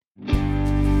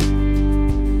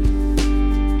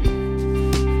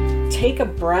take a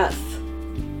breath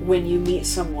when you meet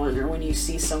someone or when you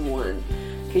see someone,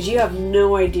 because you have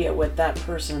no idea what that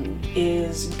person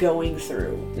is going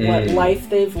through, what life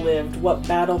they've lived, what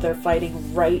battle they're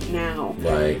fighting right now.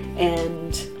 Right.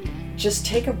 And just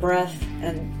take a breath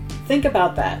and think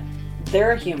about that.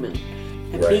 They're a human.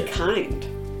 And be kind.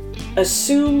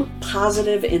 Assume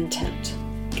positive intent.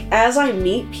 As I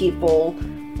meet people,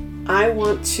 I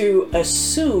want to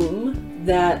assume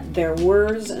that their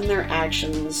words and their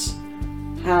actions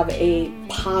have a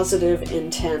positive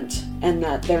intent, and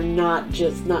that they're not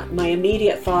my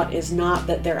immediate thought is not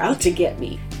that they're out to get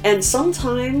me. And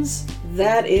sometimes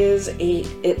that is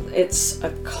it's a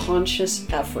conscious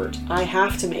effort. I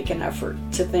have to make an effort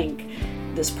to think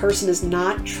this person is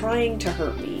not trying to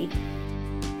hurt me.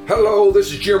 Hello,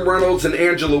 this is Jim Reynolds and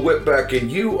Angela Whitbeck,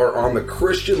 and you are on the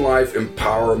Christian Life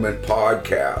Empowerment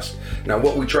Podcast. Now,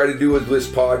 what we try to do with this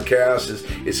podcast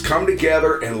is come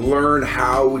together and learn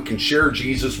how we can share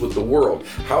Jesus with the world,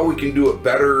 how we can do it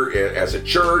better as a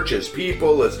church, as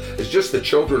people, as just the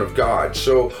children of God.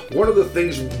 So one of the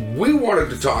things we wanted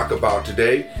to talk about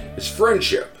today is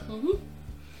friendship.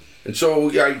 And so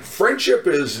friendship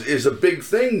is a big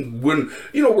thing when,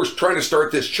 we're trying to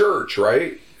start this church,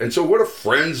 right? And so what do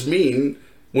friends mean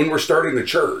when we're starting a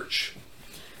church?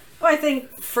 Well, I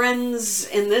think friends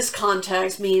in this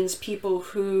context means people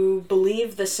who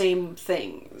believe the same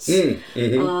things,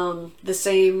 the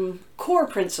same core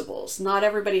principles. Not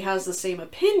everybody has the same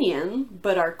opinion,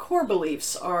 but our core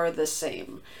beliefs are the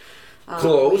same.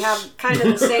 Close. We have kind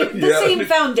of the same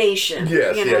foundation.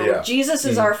 Yes, Jesus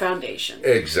is our foundation.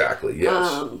 Exactly,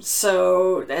 yes.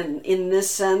 So, and in this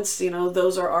sense,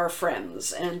 those are our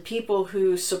friends and people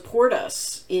who support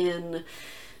us in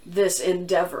this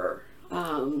endeavor.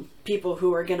 People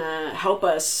who are going to help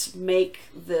us make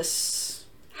this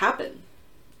happen.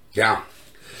 Yeah,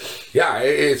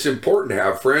 it's important to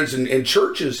have friends, and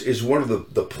church is one of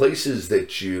the places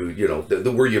that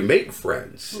where you make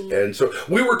friends. And so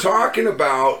we were talking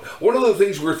about, one of the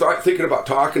things we were thinking about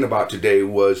talking about today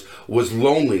was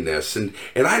loneliness, and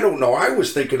I don't know, I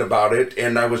was thinking about it,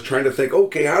 and I was trying to think,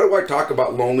 okay, how do I talk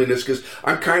about loneliness, because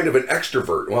I'm kind of an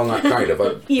extrovert. Well, not kind of,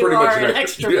 I'm you pretty are much an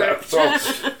extrovert.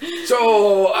 Yeah,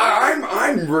 so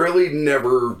I'm really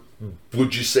never,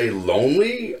 would you say,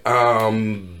 lonely?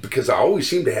 Because I always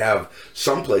seem to have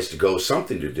some place to go,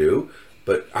 something to do.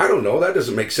 But I don't know, that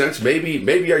doesn't make sense.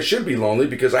 Maybe I should be lonely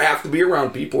because I have to be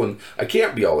around people and I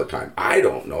can't be all the time. I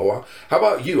don't know. How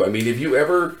about you? I mean, have you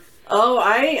ever... Oh,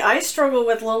 I struggle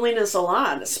with loneliness a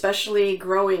lot, especially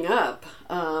growing up.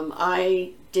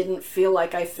 I didn't feel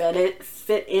like I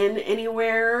fit in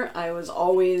anywhere. I was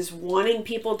always wanting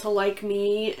people to like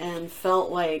me and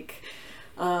felt like...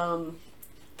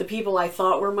 the people I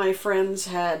thought were my friends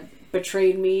had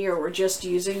betrayed me or were just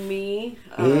using me.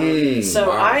 So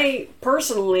wow. I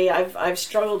personally, I've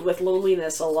struggled with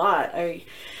loneliness a lot. I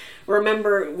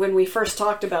remember when we first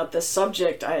talked about this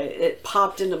subject, it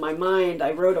popped into my mind.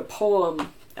 I wrote a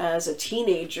poem as a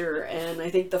teenager, and I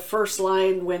think the first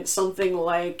line went something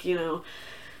like,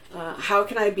 how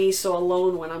can I be so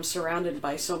alone when I'm surrounded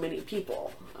by so many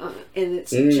people? And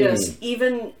it's just,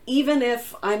 even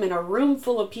if I'm in a room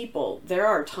full of people, there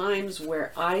are times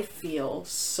where I feel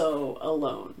so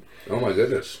alone. Oh my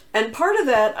goodness. And part of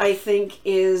that, I think,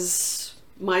 is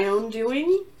my own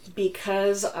doing,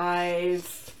 because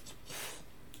I've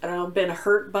been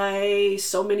hurt by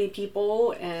so many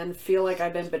people and feel like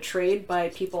I've been betrayed by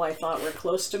people I thought were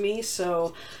close to me.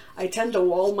 So I tend to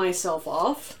wall myself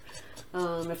off.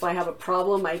 If I have a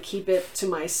problem, I keep it to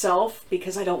myself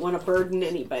because I don't want to burden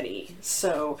anybody.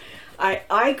 So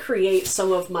I create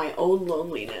some of my own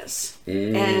loneliness.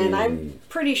 And I'm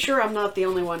pretty sure I'm not the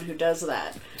only one who does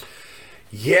that.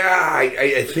 Yeah,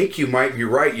 I think you might be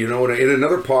right. In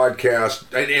another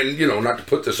podcast, and not to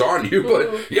put this on you,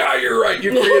 but yeah, you're right.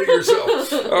 You created it yourself.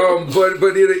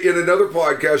 But in another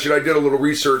podcast, I did a little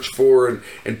research for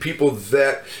and people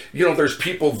that there's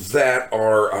people that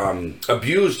are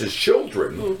abused as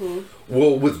children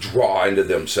will withdraw into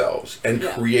themselves and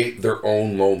create their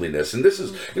own loneliness. And this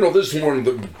is one of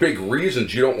the big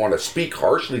reasons you don't want to speak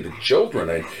harshly to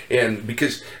children, and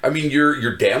because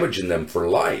you're damaging them for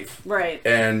life, right?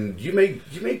 And you make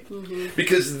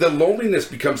because the loneliness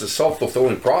becomes a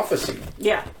self-fulfilling prophecy.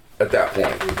 Yeah. At that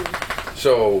point.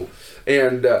 So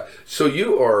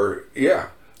you are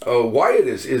Wyatt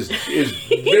is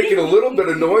making a little bit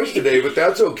of noise today, but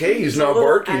that's okay. He's not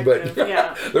barking, active,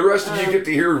 but the rest of you get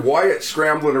to hear Wyatt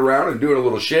scrambling around and doing a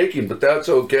little shaking, but that's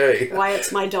okay.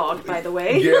 Wyatt's my dog, by the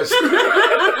way. Yes.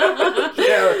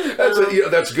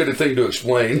 That's a good thing to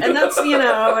explain. And that's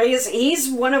he's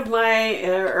one of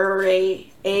my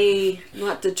a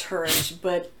not deterrent,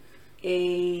 but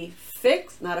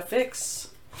not a fix,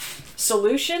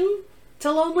 solution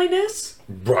to loneliness.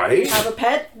 Right. Have a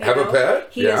pet. Have a pet.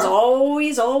 He is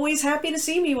always happy to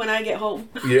see me when I get home.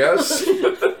 Yes.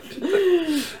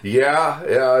 Yeah.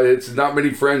 It's not many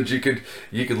friends you could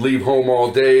leave home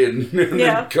all day and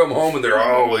then come home and they're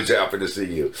always happy to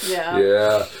see you.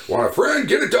 Yeah. Want a friend?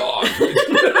 Get a dog.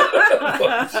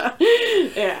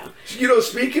 Yeah.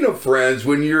 Speaking of friends,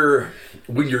 when you're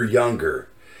younger,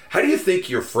 how do you think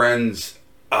your friends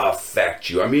affect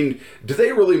you? I mean, do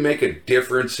they really make a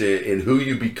difference in who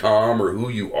you become or who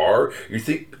you are? You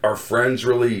think our friends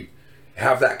really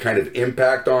have that kind of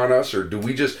impact on us, or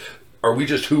are we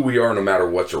just who we are no matter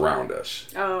what's around us?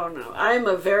 Oh no, I'm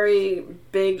a very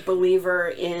big believer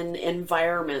in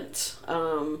environment.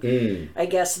 I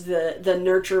guess the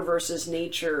nurture versus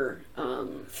nature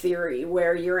theory,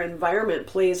 where your environment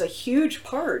plays a huge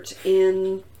part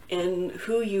in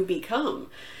who you become.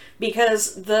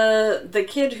 Because the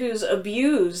kid who's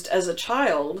abused as a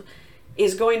child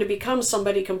is going to become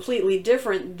somebody completely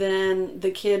different than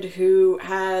the kid who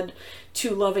had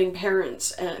two loving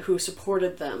parents who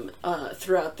supported them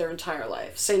throughout their entire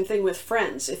life. Same thing with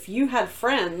friends. If you had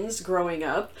friends growing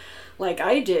up, like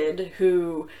I did,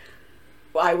 who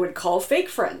I would call fake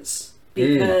friends,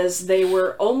 because they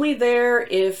were only there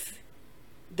if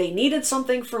they needed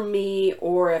something from me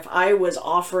or if I was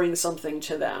offering something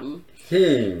to them.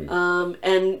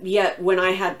 And yet when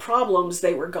I had problems,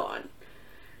 they were gone.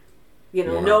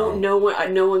 Wow. No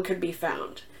one could be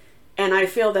found. And I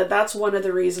feel that that's one of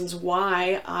the reasons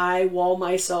why I wall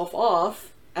myself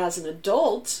off as an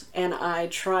adult and I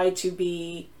try to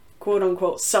be quote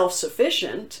unquote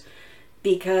self-sufficient,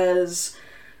 because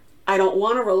I don't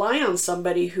want to rely on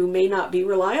somebody who may not be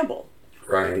reliable.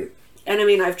 Right. And I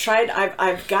mean,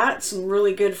 I've got some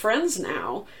really good friends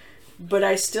now, but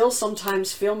I still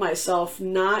sometimes feel myself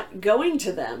not going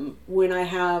to them when I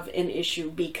have an issue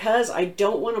because I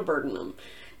don't want to burden them.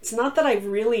 It's not that I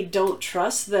really don't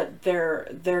trust that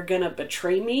they're going to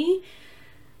betray me,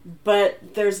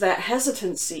 but there's that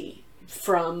hesitancy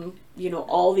from,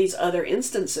 all these other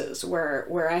instances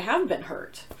where I have been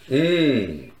hurt.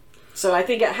 So I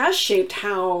think it has shaped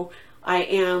how I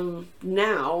am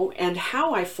now and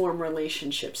how I form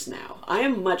relationships now. I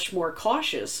am much more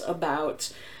cautious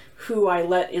about who I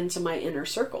let into my inner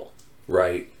circle.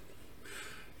 Right.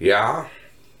 Yeah.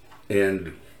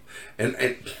 And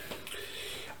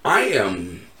I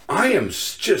am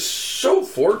just so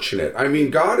fortunate. I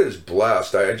mean, God is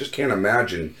blessed. I just can't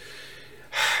imagine.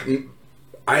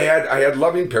 I had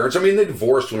loving parents. I mean, they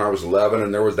divorced when I was 11,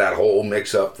 and there was that whole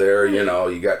mix up there.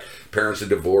 You got parents that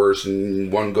divorce,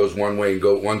 and one goes one way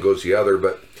and one goes the other.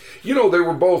 But they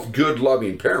were both good,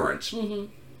 loving parents. Mm-hmm.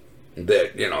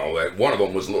 That one of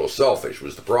them was a little selfish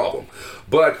was the problem.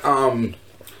 But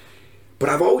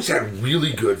I've always had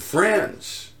really good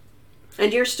friends.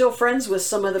 And you're still friends with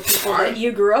some of the people that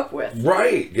you grew up with.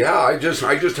 Right. Yeah. I just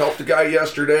helped a guy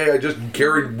yesterday. I just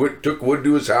took wood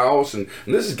to his house. And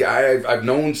this is a guy I've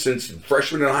known since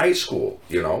freshman in high school,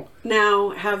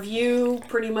 Now, have you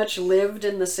pretty much lived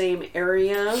in the same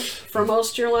area for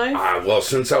most of your life? Well,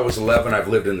 since I was 11, I've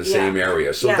lived in the same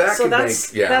area. So that's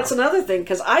another thing,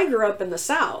 because I grew up in the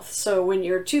South. So when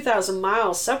you're 2,000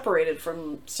 miles separated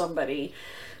from somebody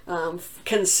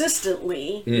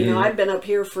consistently, I've been up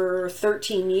here for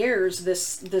 13 years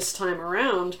this time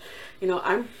around.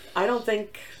 I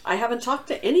haven't talked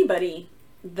to anybody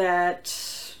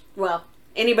that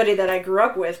I grew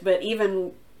up with, but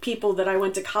even people that I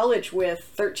went to college with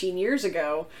 13 years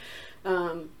ago,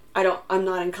 I'm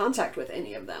not in contact with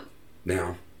any of them.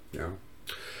 No.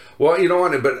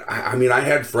 Well, but I mean, I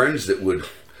had friends that would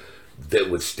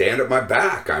stand at my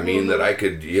back. I mean, that I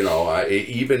could,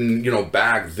 even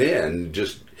back then,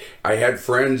 I had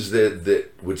friends that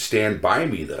would stand by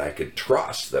me that I could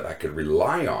trust, that I could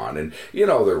rely on. And,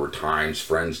 there were times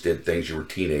friends did things, you were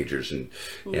teenagers and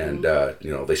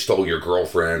they stole your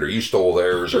girlfriend or you stole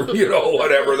theirs or,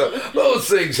 whatever. Those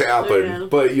things happen. Yeah.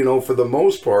 But, for the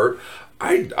most part,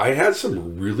 I had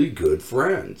some really good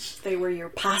friends. They were your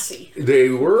posse. They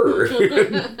were.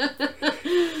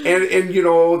 and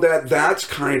that's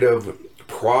kind of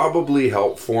probably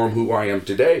helped form who I am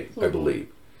today, I believe.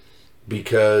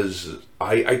 Because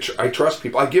I trust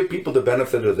people. I give people the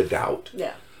benefit of the doubt.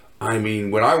 Yeah. I mean,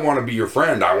 when I want to be your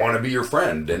friend, I want to be your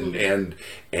friend. And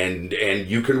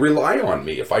you can rely on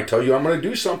me. If I tell you I'm going to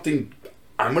do something,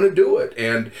 I'm going to do it.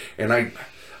 And I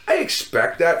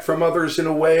expect that from others in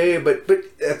a way, but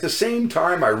at the same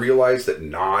time, I realize that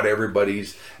not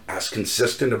everybody's as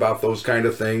consistent about those kind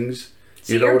of things.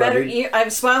 So you're better. I mean? I'm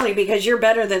smiling because you're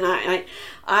better than I.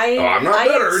 I'm not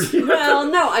better.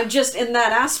 Well, no, I'm just in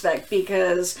that aspect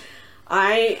because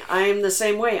I'm the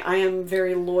same way. I am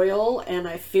very loyal, and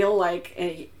I feel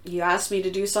like you ask me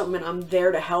to do something and I'm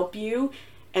there to help you,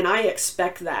 and I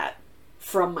expect that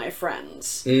from my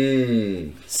friends.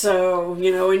 So,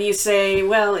 when you say,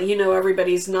 well,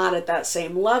 everybody's not at that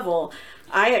same level,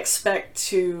 I expect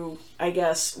to, I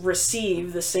guess,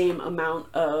 receive the same amount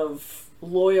of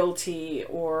loyalty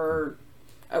or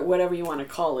whatever you want to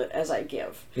call it as I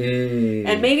give.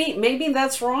 And maybe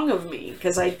that's wrong of me,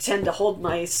 because I tend to hold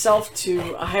myself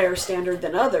to a higher standard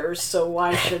than others, so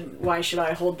why should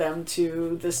I hold them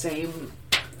to the same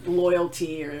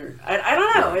loyalty? Or I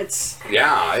don't know. It's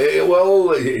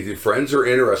friends are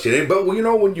interesting, but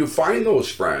when you find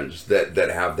those friends that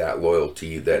have that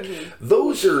loyalty, that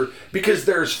those are, because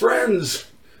there's friends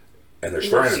and there's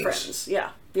friends.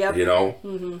 Yeah. Yep.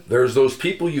 There's those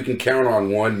people you can count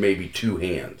on one, maybe two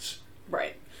hands.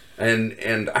 Right.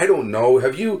 And I don't know,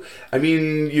 you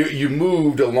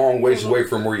moved a long ways away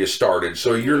from where you started,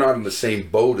 so you're not in the same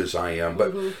boat as I am,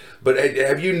 but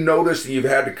have you noticed that you've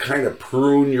had to kind of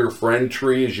prune your friend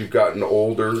tree as you've gotten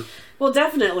older? Well,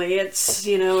 definitely. It's,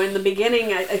 in the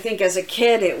beginning, I think as a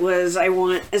kid, it was, I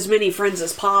want as many friends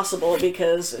as possible,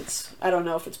 because I don't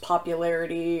know if it's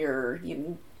popularity or,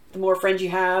 the more friends you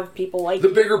have, people like the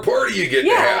bigger party you get to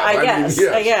have.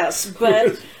 I guess.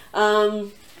 But,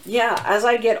 as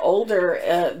I get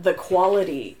older, the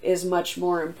quality is much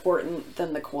more important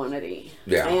than the quantity.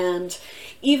 Yeah. And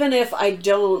even if I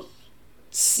don't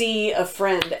see a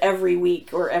friend every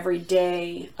week or every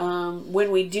day, when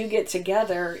we do get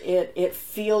together, it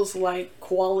feels like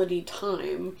quality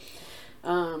time.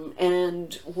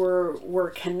 And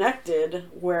we're connected,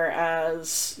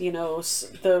 whereas,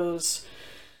 those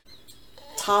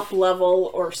top level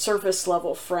or surface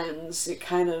level friends, it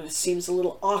kind of seems a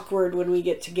little awkward when we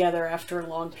get together after a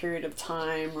long period of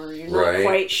time, or you're not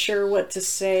quite sure what to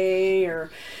say,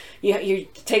 or you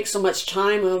take so much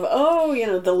time of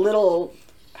the little,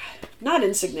 not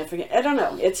insignificant, I don't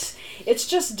know, it's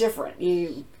just different.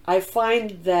 I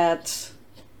find that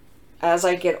as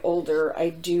I get older, I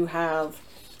do have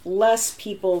less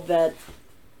people that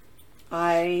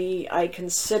I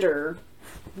consider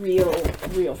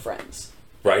real friends.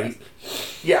 Right?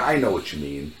 Yeah, I know what you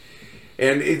mean.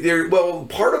 And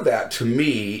part of that to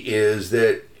me is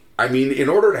that, in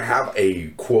order to have a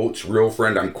quotes real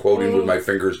friend, I'm quoting with my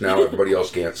fingers now, everybody else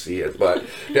can't see it, but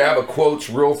to have a quotes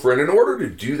real friend, in order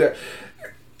to do that,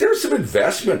 there's some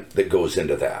investment that goes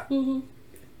into that.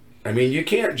 You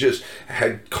can't just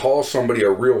call somebody a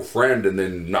real friend and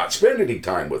then not spend any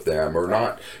time with them, or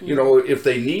not, if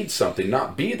they need something,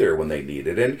 not be there when they need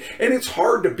it. And it's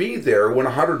hard to be there when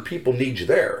 100 people need you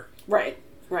there. Right.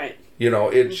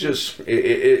 It's just,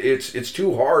 it's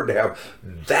too hard to have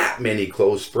that many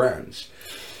close friends.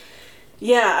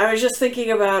 Yeah, I was just thinking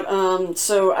about,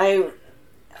 so I...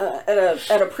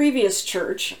 at a previous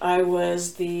church, I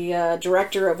was the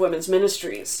director of women's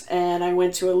ministries, and I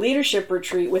went to a leadership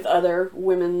retreat with other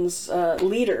women's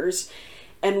leaders,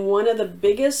 and one of the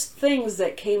biggest things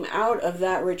that came out of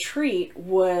that retreat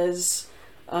was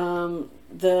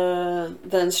the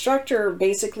instructor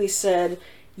basically said,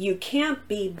 you can't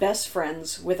be best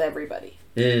friends with everybody.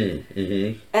 And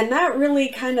that really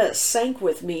kind of sank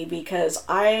with me, because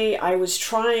I was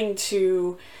trying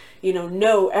to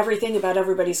know everything about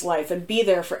everybody's life and be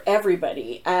there for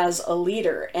everybody as a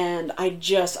leader. And I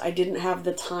didn't have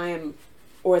the time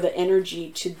or the energy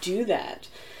to do that.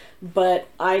 But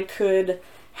I could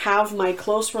have my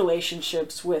close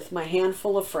relationships with my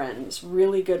handful of friends,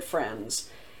 really good friends,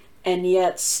 and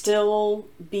yet still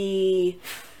be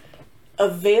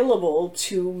available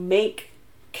to make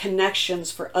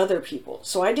connections for other people.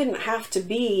 So I didn't have to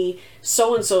be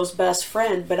so-and-so's best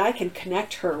friend, but I can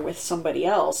connect her with somebody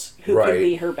else who can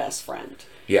be her best friend.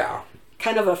 Yeah.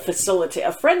 Kind of a friend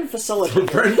facilitator. Friend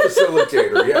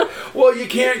facilitator, yeah. Well, you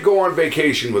can't go on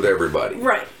vacation with everybody.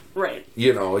 Right.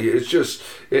 It's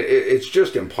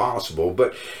just impossible.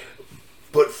 But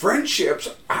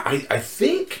friendships, I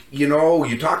think,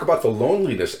 you talk about the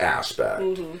loneliness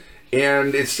aspect.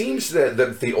 And it seems that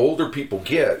the older people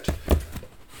get,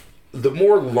 the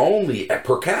more lonely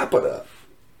per capita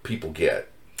people get.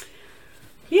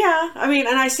 Yeah, and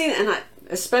I see it, and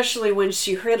especially once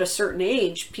you hit a certain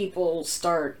age, people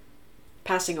start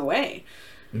passing away.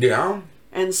 Yeah.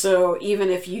 And so even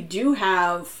if you do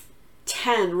have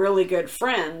 10 really good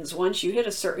friends, once you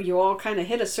you all kind of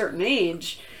hit a certain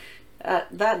age,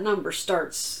 that number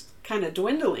starts kind of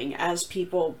dwindling as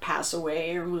people pass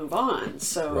away or move on.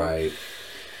 So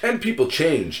And people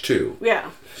change too.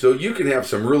 Yeah. So you can have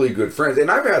some really good friends, and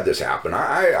I've had this happen.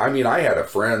 I mean, I had a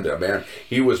friend, man.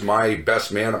 He was my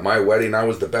best man at my wedding. I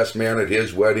was the best man at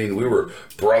his wedding. We were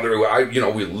brother.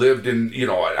 We lived in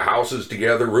houses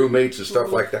together, roommates and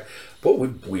stuff like that. But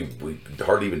we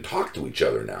hardly even talk to each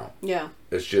other now. Yeah.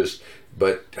 It's just,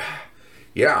 but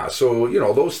yeah. So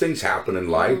those things happen in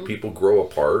life. People grow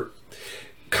apart.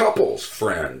 Couples,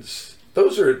 friends.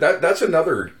 That's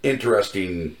another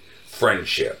interesting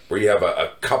friendship where you have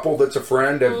a couple that's a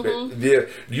friend. Do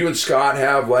you and Scott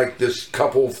have like this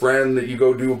couple friend that you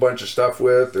go do a bunch of stuff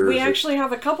with? Or we actually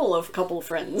have a couple of couple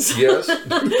friends. Yes.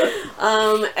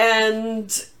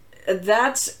 And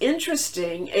that's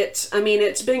interesting. It's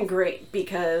been great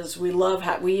because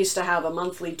we used to have a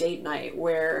monthly date night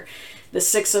where the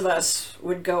 6 of us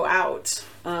would go out.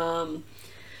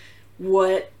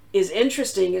 What is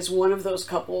interesting is one of those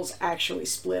couples actually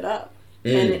split up.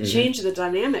 And it changed the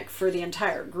dynamic for the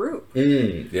entire group.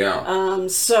 Yeah.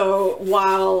 So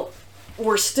while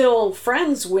we're still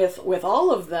friends with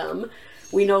all of them,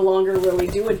 we no longer really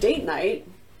do a date night.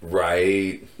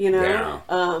 Right. Yeah.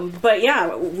 But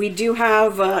yeah, we do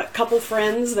have a couple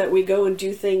friends that we go and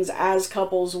do things as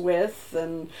couples with.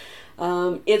 And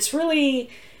it's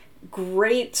really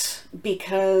great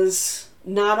because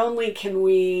not only can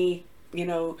we,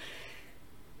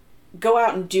 go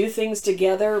out and do things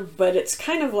together, but it's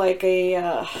kind of like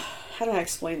how do I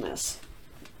explain this?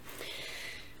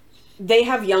 They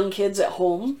have young kids at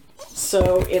home,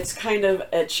 so it's kind of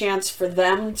a chance for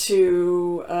them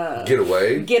to get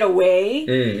away.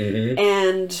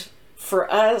 And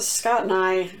for us, Scott and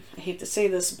I hate to say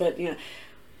this, but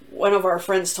one of our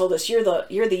friends told us, you're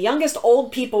the youngest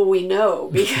old people we know,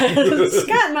 because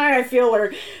Scott and I feel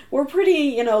we're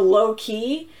pretty low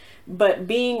key. But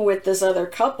being with this other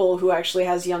couple who actually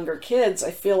has younger kids,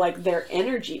 I feel like their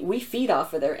energy, we feed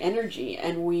off of their energy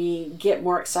and we get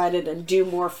more excited and do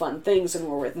more fun things when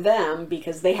we're with them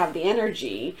because they have the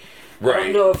energy. Right. I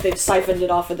don't know if they've siphoned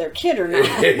it off of their kid or not.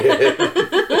 Hey,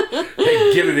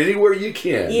 get it anywhere you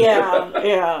can.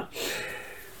 Yeah.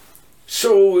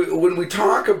 So when we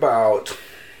talk about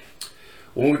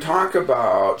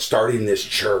starting this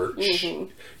church,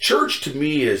 church to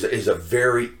me is a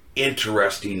very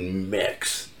interesting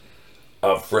mix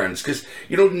of friends, because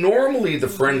normally the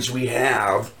friends we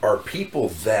have are people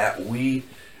that we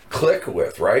click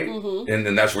with, right? And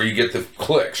then that's where you get the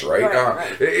clicks, right?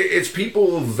 Right. It's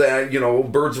people that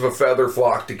birds of a feather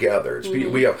flock together. It's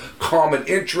people, we have common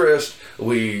interest.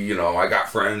 I got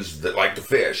friends that like to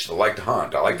fish, that like to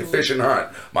hunt. I like to fish and hunt.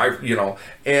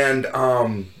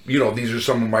 These are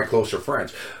some of my closer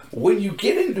friends. When you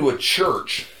get into a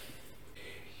church,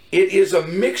 it is a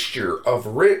mixture of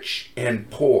rich and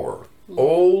poor,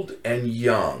 old and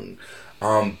young,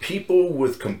 people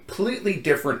with completely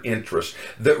different interests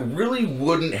that really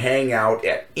wouldn't hang out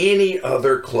at any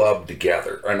other club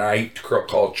together. And I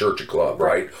call church a club,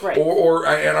 right? Or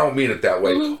and I don't mean it that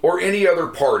way. Or any other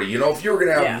party. If you were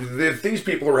going to have, if these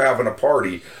people are having a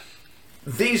party,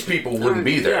 these people wouldn't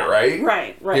be there, right?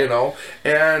 Right.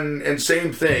 And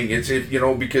same thing. It's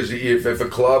because if a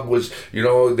club was,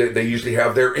 they usually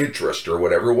have their interest or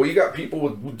whatever. Well, you got people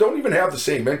who don't even have the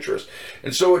same interest,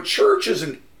 and so a church is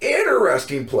an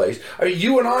interesting place. I mean,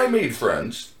 you and I made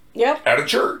friends. Yep. At a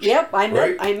church. Yep.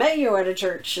 I met you at a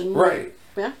church. And, right.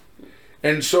 Yeah.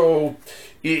 And so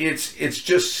it's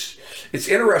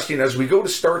interesting as we go to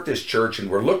start this church, and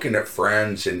we're looking at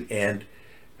friends and.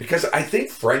 Because I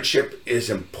think friendship is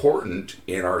important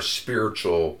in our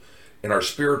spiritual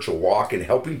walk and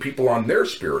helping people on their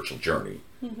spiritual journey.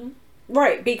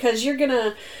 Right, because you're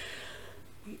gonna.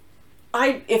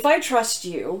 If I trust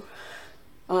you,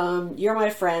 you're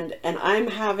my friend, and I'm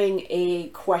having a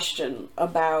question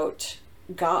about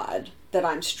God that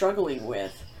I'm struggling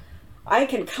with. I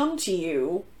can come to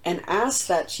you and ask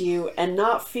that to you and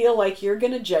not feel like you're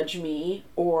going to judge me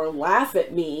or laugh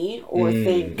at me or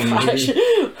think, gosh,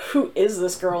 who is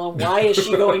this girl and why is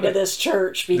she going to this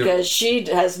church? Because she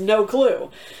has no clue.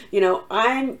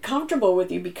 I'm comfortable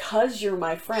with you because you're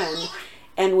my friend,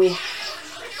 and we...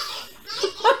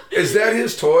 Is that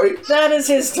his toy? That is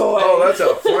his toy. Oh, that's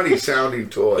a funny sounding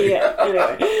toy. Yeah,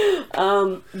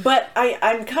 anyway. But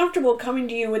I'm comfortable coming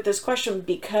to you with this question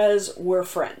because we're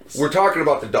friends. We're talking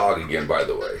about the dog again, by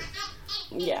the way.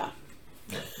 Yeah.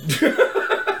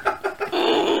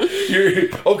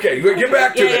 Okay, get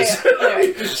back to this.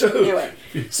 Anyway.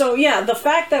 So yeah, the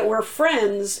fact that we're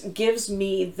friends gives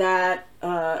me that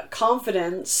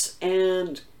confidence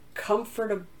and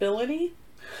comfortability.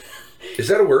 Is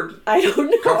that a word? I don't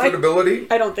know. Comfortability?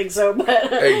 I don't think so, but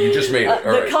hey, you just made it.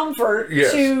 All the right. comfort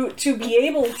to be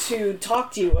able to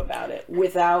talk to you about it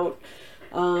without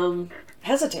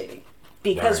hesitating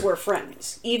because we're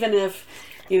friends. Even if,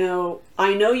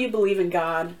 I know you believe in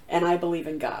God and I believe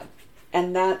in God.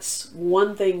 And that's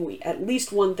at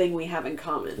least one thing we have in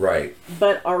common. Right.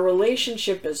 But our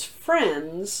relationship as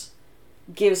friends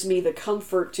gives me the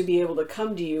comfort to be able to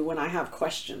come to you when I have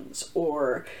questions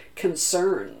or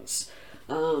concerns.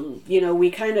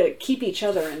 We kind of keep each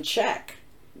other in check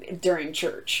during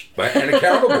church. And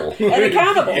accountable.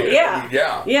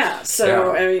 Yeah. Yeah.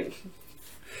 So, I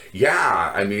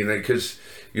mean, because,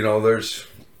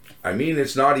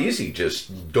 it's not easy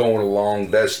just going along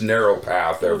this narrow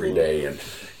path every day. I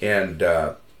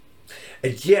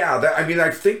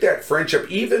think that friendship,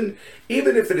 even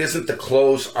if it isn't the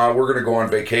close, we're going to go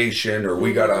on vacation or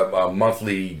we got a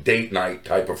monthly date night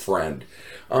type of friend,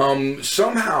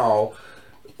 somehow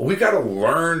we got to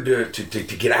learn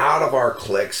to get out of our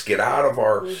cliques, get out of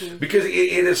our, because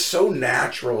it is so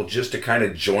natural just to kind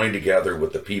of join together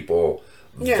with the people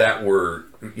that were,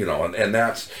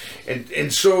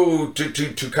 and so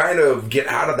to kind of get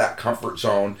out of that comfort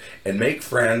zone and make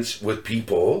friends with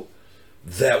people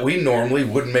that we normally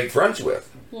wouldn't make friends with.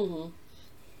 And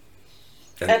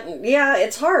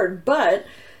it's hard, but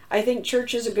I think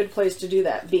church is a good place to do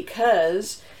that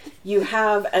because you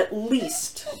have at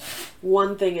least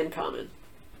one thing in common.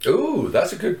 Ooh,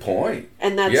 that's a good point.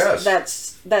 And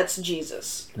that's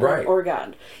Jesus, right, or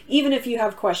God. Even if you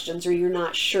have questions or you're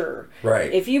not sure,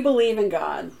 right? If you believe in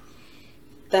God,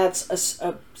 that's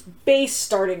a base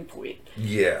starting point.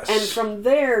 Yes. And from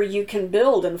there, you can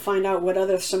build and find out what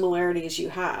other similarities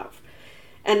you have.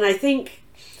 And I think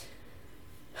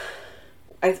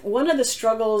one of the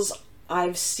struggles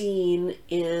I've seen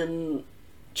in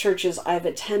churches I've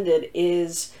attended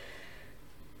is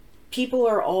people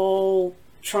are all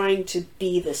trying to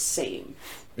be the same.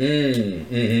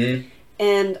 And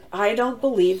I don't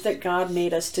believe that God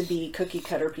made us to be cookie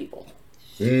cutter people.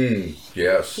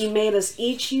 Yes. He made us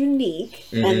each unique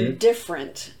and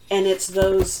different. And it's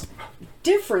those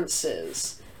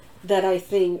differences that I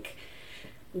think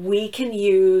we can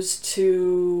use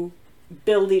to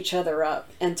build each other up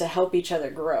and to help each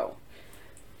other grow.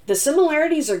 The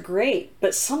similarities are great,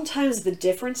 but sometimes the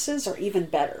differences are even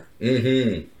better.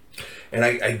 And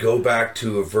I go back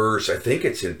to a verse, I think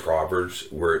it's in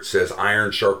Proverbs, where it says,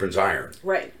 iron sharpens iron.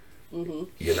 Right. And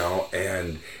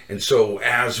so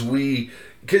as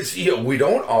because we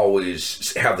don't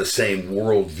always have the same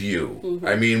worldview.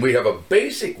 I mean, we have a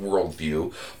basic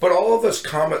worldview, but all of us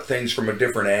come at things from a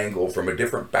different angle, from a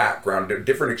different background, a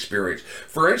different experience.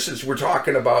 For instance, we're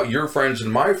talking about your friends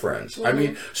and my friends. I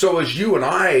mean, so as you and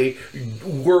I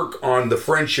work on the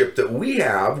friendship that we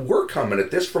have, we're coming at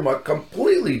this from a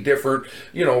completely different,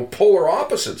 polar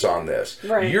opposites on this.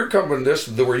 Right. You're coming this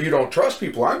where you don't trust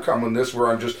people. I'm coming this where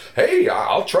I'm just, hey,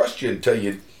 I'll trust you until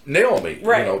you nail me,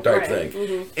 type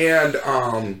thing. And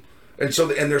so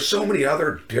there's so many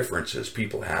other differences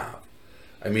people have.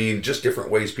 I mean, just different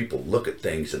ways people look at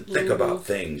things and think about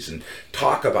things and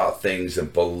talk about things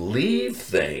and believe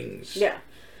things. Yeah.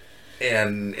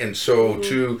 And so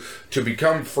to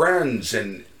become friends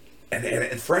and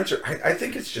friends I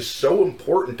think it's just so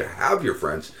important to have your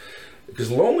friends,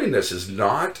 because loneliness is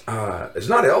not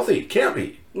healthy. It can't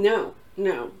be. No.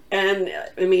 And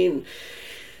I mean,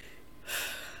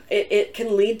 it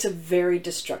can lead to very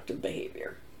destructive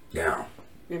behavior. Yeah.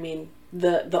 I mean,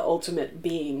 the ultimate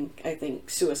being, I think,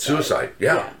 suicide. Suicide,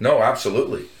 yeah. No,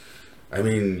 absolutely. I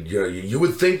mean, you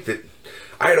would think that,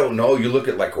 I don't know, you look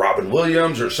at like Robin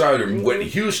Williams or Whitney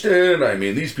Houston, I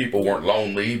mean, these people weren't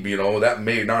lonely, that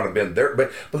may not have been there, but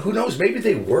who knows, maybe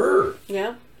they were.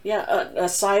 Yeah.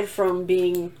 Aside from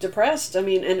being depressed, I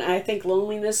mean, and I think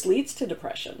loneliness leads to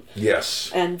depression. Yes.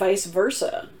 And vice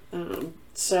versa.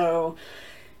 So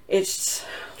it's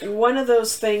one of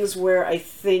those things where I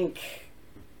think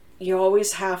you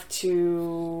always have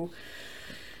to,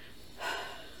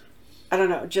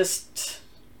 just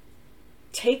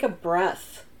take a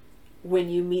breath when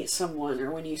you meet someone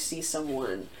or when you see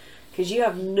someone, because you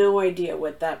have no idea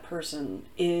what that person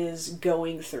is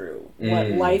going through, what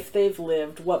life they've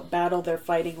lived, what battle they're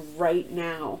fighting right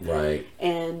now. Right.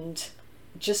 And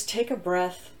just take a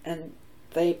breath and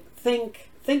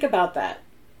think about that.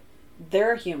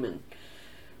 They're human.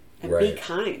 And be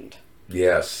kind.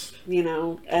 Yes.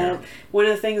 And one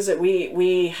of the things that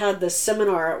we had this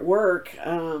seminar at work,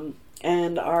 and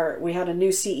we had a new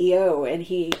CEO, and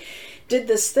he did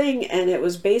this thing, and it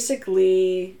was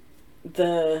basically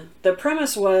the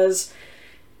premise was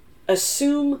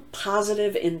assume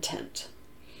positive intent.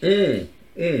 And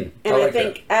I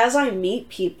think as I meet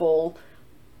people,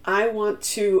 I want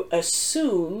to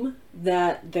assume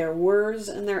that their words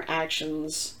and their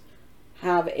actions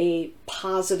have a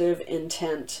positive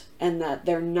intent, and that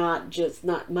they're not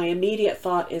my immediate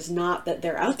thought is not that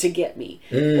they're out to get me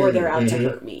or they're out to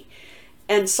hurt me.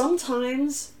 And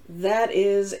sometimes that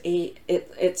is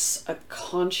it's a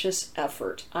conscious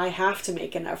effort. I have to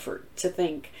make an effort to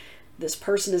think this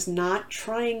person is not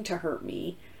trying to hurt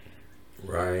me.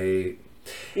 Right.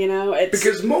 It's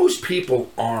because most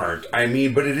people aren't. I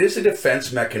mean, but it is a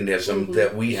defense mechanism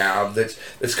that we have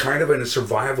that's kind of in a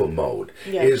survival mode.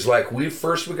 Yeah. Is like we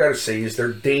got to say, is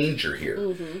there danger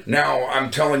here? Now, I'm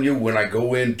telling you, when I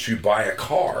go in to buy a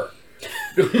car,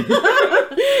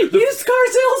 used car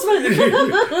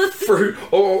salesman.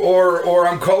 or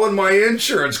I'm calling my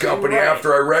insurance company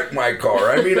after I wreck my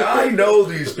car. I mean, I know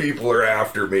these people are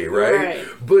after me, right?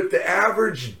 But the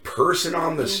average person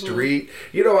on the street,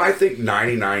 I think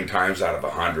 99 times out of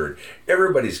 100,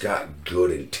 everybody's got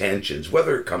good intentions,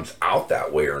 whether it comes out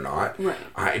that way or not.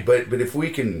 Right. But if we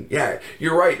can,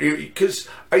 you're right, because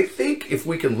I think if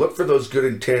we can look for those good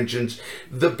intentions,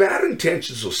 the bad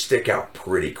intentions will stick out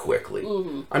pretty quickly.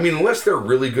 I mean, unless they're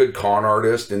really good con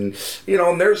artists, and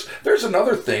and there's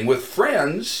another thing with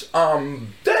friends, then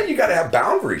you got to have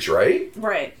boundaries, right?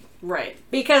 Right.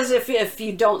 Because if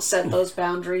you don't set those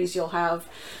boundaries, you'll have,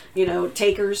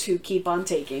 takers who keep on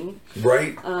taking,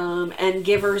 right, and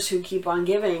givers who keep on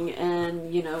giving,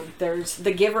 and there's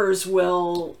the givers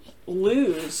will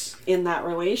lose in that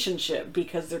relationship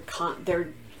because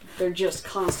they're just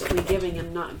constantly giving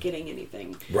and not getting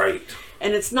anything. Right.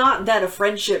 And it's not that a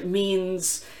friendship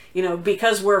means,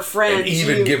 because we're friends. And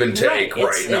even give and take,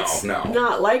 right? It's no.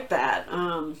 Not like that.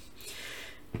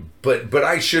 But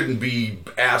I shouldn't be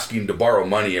asking to borrow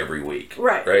money every week.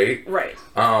 Right. Right?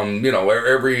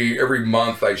 Every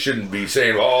month I shouldn't be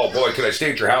saying, oh boy, can I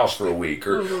stay at your house for a week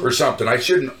or something. I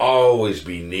shouldn't always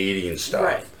be needing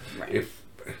stuff. Right.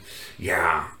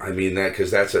 I mean because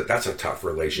that's a tough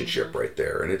relationship right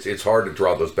there, and it's hard to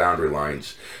draw those boundary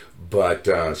lines, but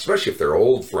especially if they're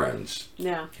old friends.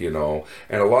 Yeah. And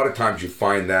a lot of times you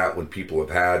find that when people have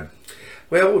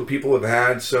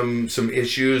had some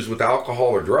issues with alcohol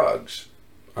or drugs,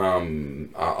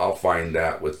 I'll find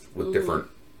that with different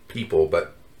people,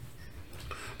 but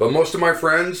most of my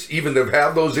friends, even that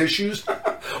have those issues,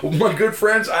 my good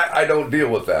friends, I don't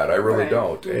deal with that. I really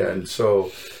don't, and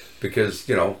so because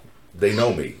they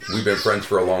know me. We've been friends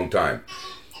for a long time.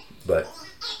 But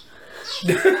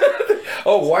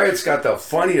oh, Wyatt's got the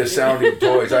funniest sounding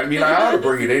toys. I mean, I ought to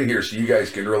bring it in here so you guys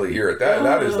can really hear it.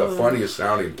 That is the funniest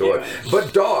sounding toy.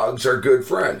 But dogs are good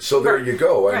friends, so there you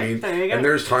go. I mean, there you go. And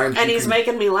there's times. And he's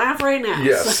making me laugh right now.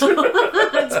 Yes. So,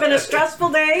 it's been a stressful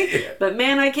day, but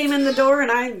man, I came in the door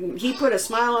and he put a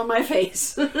smile on my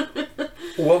face.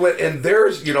 Well, and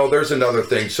there's another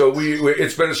thing. So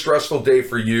it's been a stressful day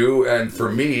for you and for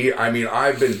me. I mean,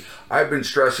 I've been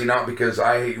stressing out because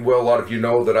a lot of you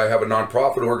know that I have a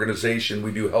nonprofit organization.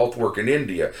 We do health work in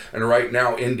India, and right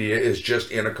now India is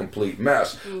just in a complete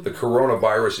mess. The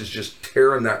coronavirus is just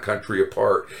tearing that country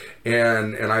apart,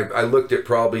 and I looked at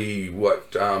probably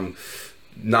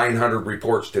 900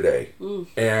 reports today,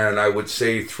 and I would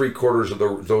say 3/4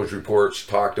 of those reports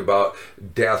talked about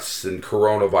deaths and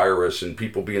coronavirus and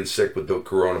people being sick with the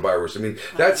coronavirus. I mean,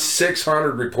 that's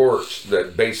 600 reports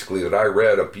that I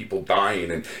read of people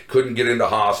dying and couldn't get into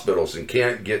hospitals and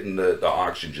can't get in the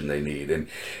oxygen they need,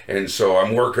 and so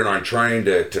I'm working on trying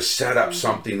to set up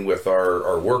something with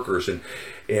our workers and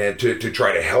to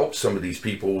try to help some of these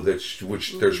people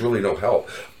which there's really no help.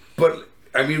 But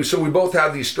I mean, so we both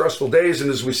have these stressful days,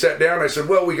 and as we sat down, I said,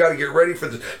 well, we got to get ready for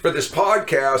this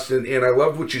podcast, and I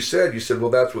loved what you said. You said, well,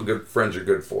 that's what good friends are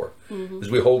good for, is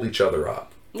we hold each other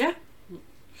up. Yeah.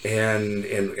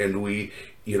 And we,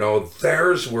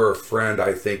 there's where a friend,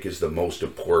 I think, is the most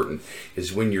important,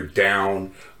 is when you're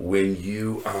down, when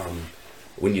you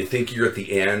think you're at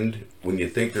the end, when you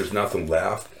think there's nothing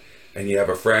left, and you have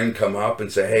a friend come up and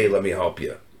say, hey, let me help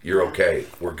you. You're okay.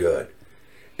 We're good.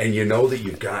 And you know that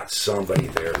you've got somebody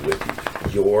there with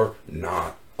you. You're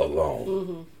not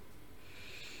alone.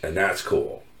 And that's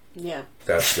cool. Yeah.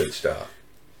 That's good stuff.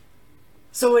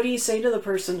 So what do you say to the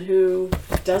person who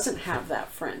doesn't have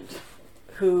that friend?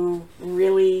 Who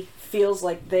really feels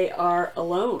like they are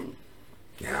alone?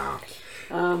 Yeah.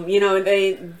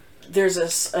 There's a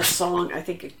song, I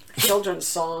think a children's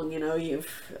song,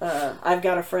 I've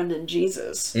got a friend in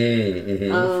Jesus.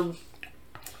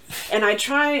 And I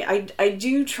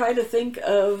do try to think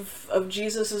of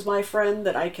Jesus as my friend,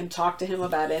 that I can talk to him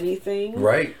about anything.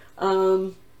 Right.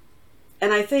 And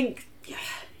I think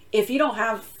if you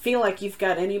don't feel like you've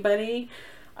got anybody,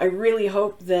 I really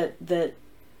hope that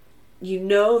you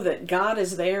know that God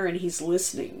is there and he's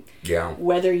listening. Yeah.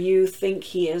 Whether you think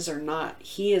he is or not,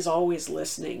 he is always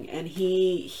listening, and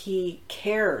he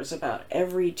cares about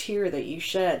every tear that you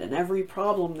shed and every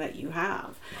problem that you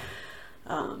have.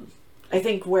 I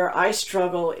think where I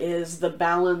struggle is the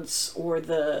balance or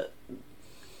the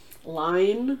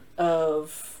line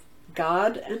of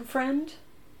God and friend.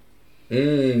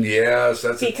 Yes,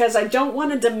 because I don't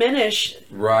want to diminish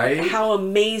how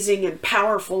amazing and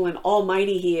powerful and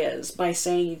almighty he is by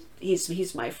saying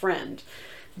he's my friend.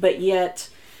 But yet,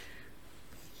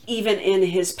 even in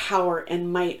his power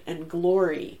and might and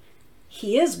glory,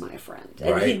 he is my friend.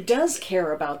 And he does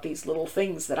care about these little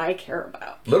things that I care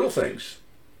about. Little things.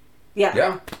 Yeah.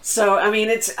 Yeah. So, I mean,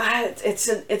 it's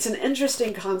an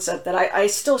interesting concept that I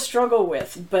still struggle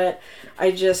with, but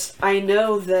I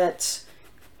know that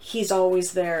he's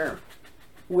always there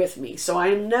with me. So I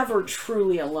am never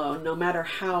truly alone, no matter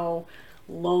how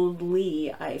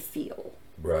lonely I feel.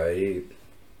 Right.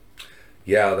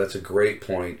 Yeah, that's a great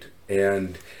point.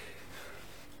 And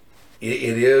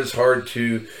it is hard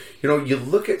to, you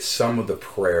look at some of the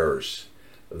prayers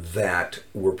that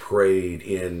were prayed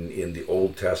in the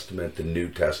Old Testament, the New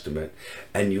Testament,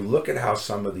 and you look at how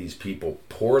some of these people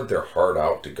poured their heart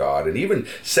out to God and even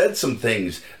said some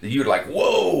things that you're like,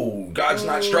 whoa, God's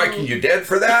not striking you dead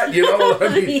for that, I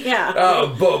mean, yeah.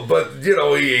 But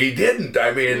he didn't.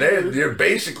 I mean, they're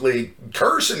basically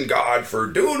cursing God for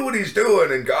doing what he's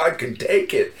doing, and God can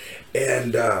take it.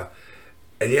 And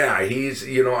yeah, he's,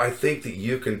 I think that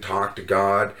you can talk to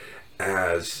God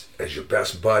as your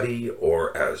best buddy,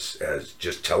 or as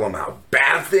just tell him how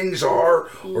bad things are,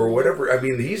 or whatever. I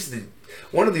mean, he's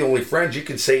one of the only friends you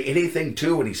can say anything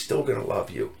to, and he's still going to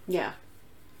love you. Yeah.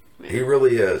 He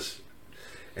really is.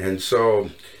 And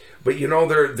so, but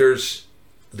there's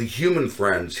the human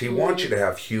friends. He wants you to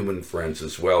have human friends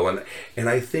as well. And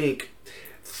I think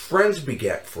friends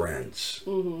beget friends.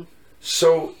 Mm-hmm.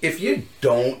 So if you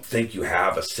don't think you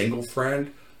have a single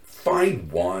friend,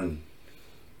 find one.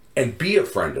 And be a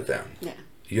friend of them,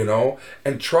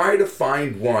 and try to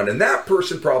find one. And that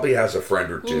person probably has a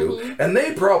friend or two, and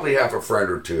they probably have a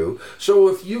friend or two. So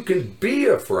if you can be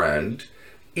a friend,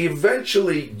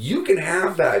 eventually you can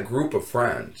have that group of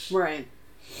friends. Right.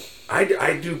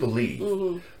 I do believe.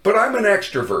 But I'm an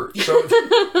extrovert. So.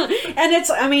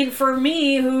 And for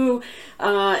me, who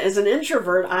is an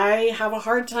introvert, I have a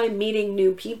hard time meeting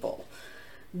new people.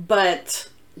 But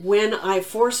when I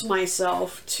force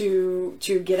myself to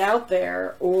get out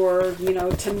there, or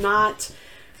to not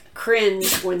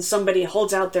cringe when somebody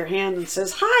holds out their hand and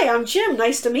says, "Hi, I'm Jim,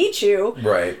 nice to meet you,"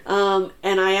 right, and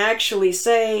I actually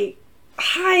say,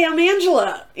 "Hi, I'm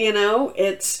Angela,"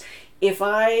 it's, if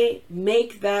I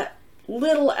make that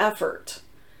little effort,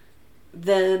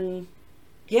 then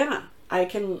I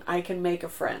can make a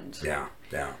friend.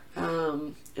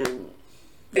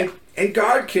 And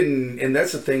God can, and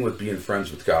that's the thing with being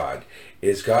friends with God,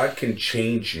 is God can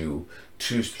change you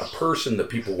to a person that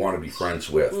people want to be friends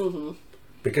with. Mm-hmm.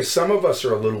 Because some of us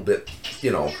are a little bit,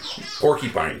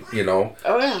 porcupine,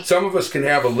 Oh yeah. Some of us can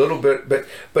have a little bit,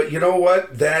 but you know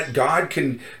what? That God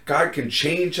can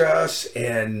change us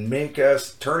and make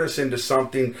us, turn us into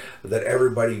something that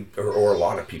everybody or a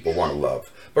lot of people want to love.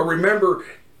 But remember,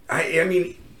 I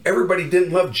mean, everybody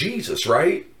didn't love Jesus,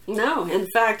 right? No, in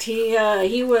fact,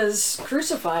 he was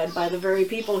crucified by the very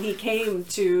people he came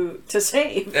to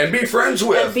save and be friends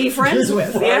with.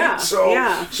 Right? Yeah.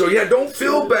 So don't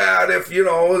feel bad if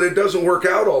it doesn't work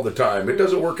out all the time. It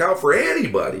doesn't work out for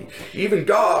anybody, even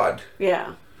God.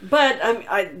 Yeah, but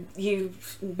you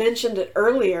mentioned it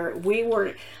earlier.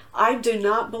 I do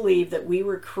not believe that we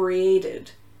were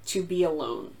created to be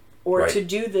alone or to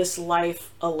do this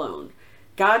life alone.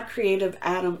 God created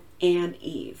Adam and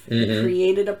Eve. He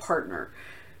created a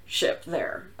partnership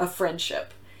there, a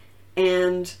friendship.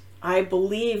 And I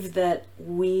believe that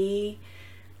we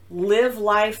live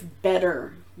life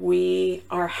better. We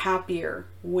are happier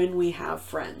when we have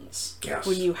friends. Yes.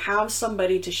 When you have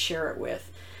somebody to share it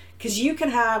with. Because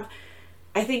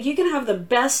I think you can have the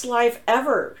best life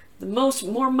ever.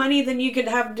 More money than you could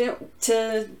have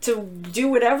to do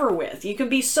whatever with. You can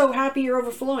be so happy you're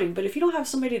overflowing, but if you don't have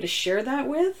somebody to share that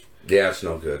with, it's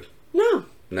no good.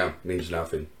 No, means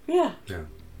nothing. Yeah.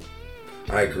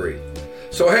 I agree.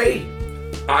 So hey,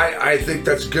 I think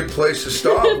that's a good place to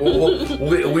stop.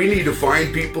 we need to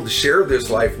find people to share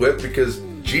this life with, because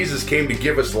Jesus came to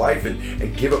give us life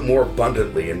and give it more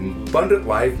abundantly. And abundant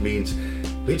life means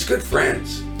good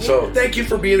friends. So thank you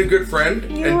for being a good friend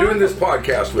and doing this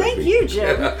podcast with me. Thank you,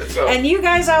 Jim. And you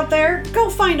guys out there, go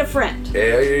find a friend.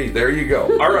 Hey, there you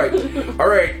go. All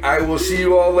right. I will see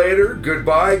you all later.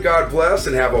 Goodbye. God bless,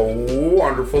 and have a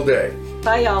wonderful day.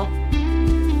 Bye, y'all.